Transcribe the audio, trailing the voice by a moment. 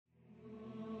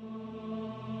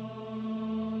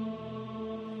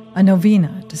A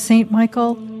Novena to Saint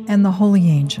Michael and the Holy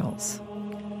Angels.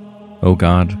 O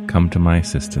God, come to my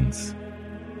assistance.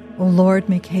 O Lord,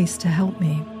 make haste to help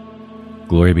me.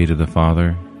 Glory be to the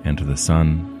Father, and to the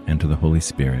Son, and to the Holy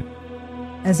Spirit.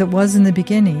 As it was in the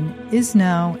beginning, is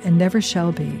now, and never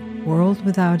shall be, world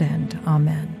without end.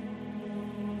 Amen.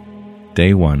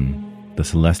 Day 1. The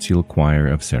Celestial Choir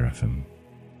of Seraphim.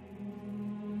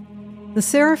 The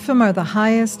Seraphim are the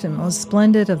highest and most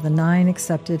splendid of the 9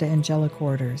 accepted angelic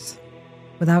orders.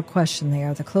 Without question, they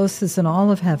are the closest in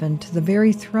all of heaven to the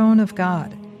very throne of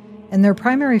God, and their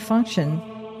primary function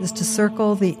is to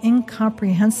circle the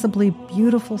incomprehensibly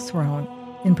beautiful throne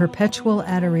in perpetual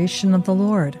adoration of the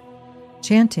Lord,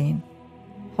 chanting,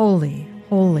 "Holy,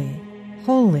 holy,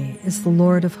 holy is the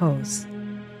Lord of hosts.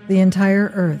 The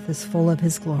entire earth is full of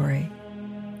his glory."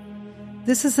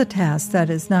 This is a task that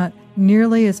is not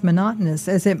nearly as monotonous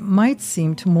as it might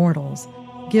seem to mortals,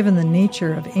 given the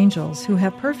nature of angels who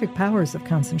have perfect powers of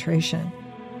concentration,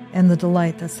 and the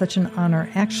delight that such an honor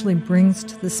actually brings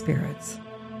to the spirits.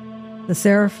 The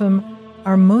seraphim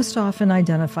are most often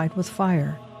identified with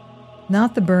fire,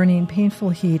 not the burning,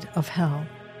 painful heat of hell,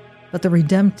 but the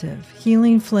redemptive,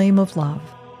 healing flame of love,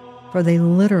 for they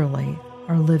literally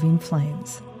are living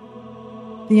flames.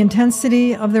 The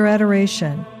intensity of their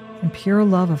adoration and pure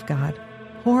love of God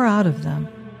pour out of them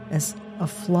as a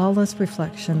flawless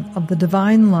reflection of the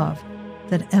divine love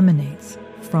that emanates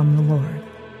from the Lord.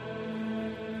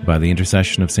 By the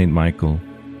intercession of Saint Michael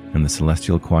and the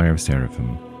celestial choir of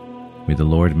Seraphim, may the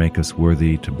Lord make us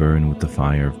worthy to burn with the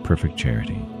fire of perfect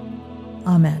charity.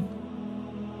 Amen.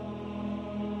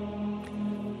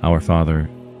 Our Father,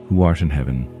 who art in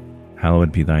heaven,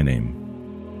 hallowed be thy name.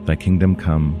 Thy kingdom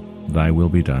come, thy will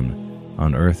be done,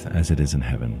 on earth as it is in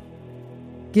heaven.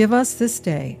 Give us this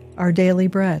day our daily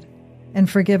bread, and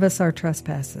forgive us our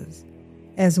trespasses,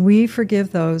 as we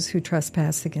forgive those who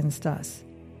trespass against us.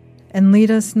 And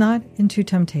lead us not into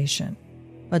temptation,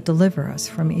 but deliver us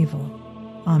from evil.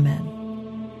 Amen.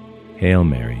 Hail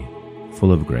Mary,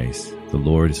 full of grace, the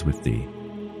Lord is with thee.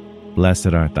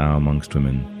 Blessed art thou amongst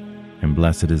women, and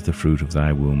blessed is the fruit of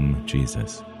thy womb,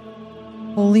 Jesus.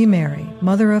 Holy Mary,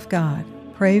 Mother of God,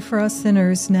 pray for us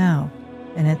sinners now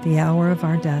and at the hour of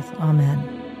our death. Amen.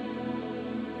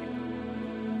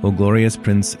 O glorious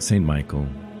Prince Saint Michael,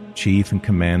 chief and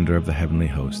commander of the heavenly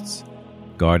hosts,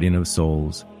 guardian of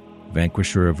souls,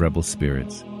 vanquisher of rebel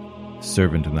spirits,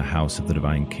 servant in the house of the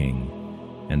divine King,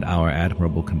 and our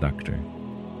admirable conductor,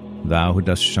 thou who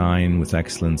dost shine with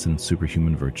excellence and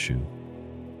superhuman virtue,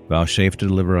 vouchsafe to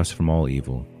deliver us from all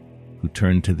evil, who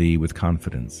turn to thee with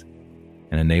confidence,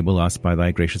 and enable us by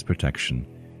thy gracious protection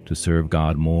to serve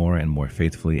God more and more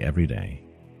faithfully every day.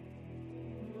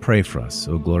 Pray for us,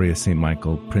 O glorious Saint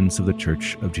Michael, Prince of the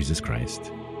Church of Jesus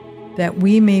Christ, that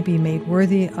we may be made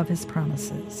worthy of his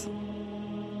promises.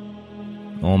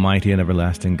 Almighty and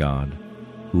everlasting God,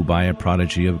 who by a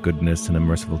prodigy of goodness and a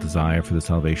merciful desire for the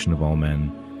salvation of all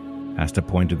men, hast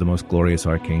appointed the most glorious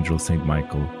Archangel Saint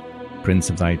Michael,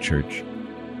 Prince of thy Church,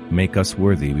 make us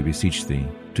worthy, we beseech thee,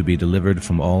 to be delivered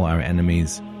from all our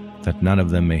enemies, that none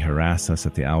of them may harass us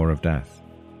at the hour of death,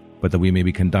 but that we may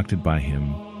be conducted by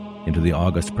him into the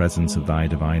august presence of thy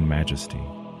divine majesty.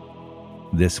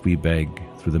 This we beg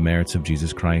through the merits of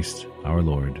Jesus Christ, our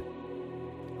Lord.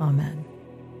 Amen.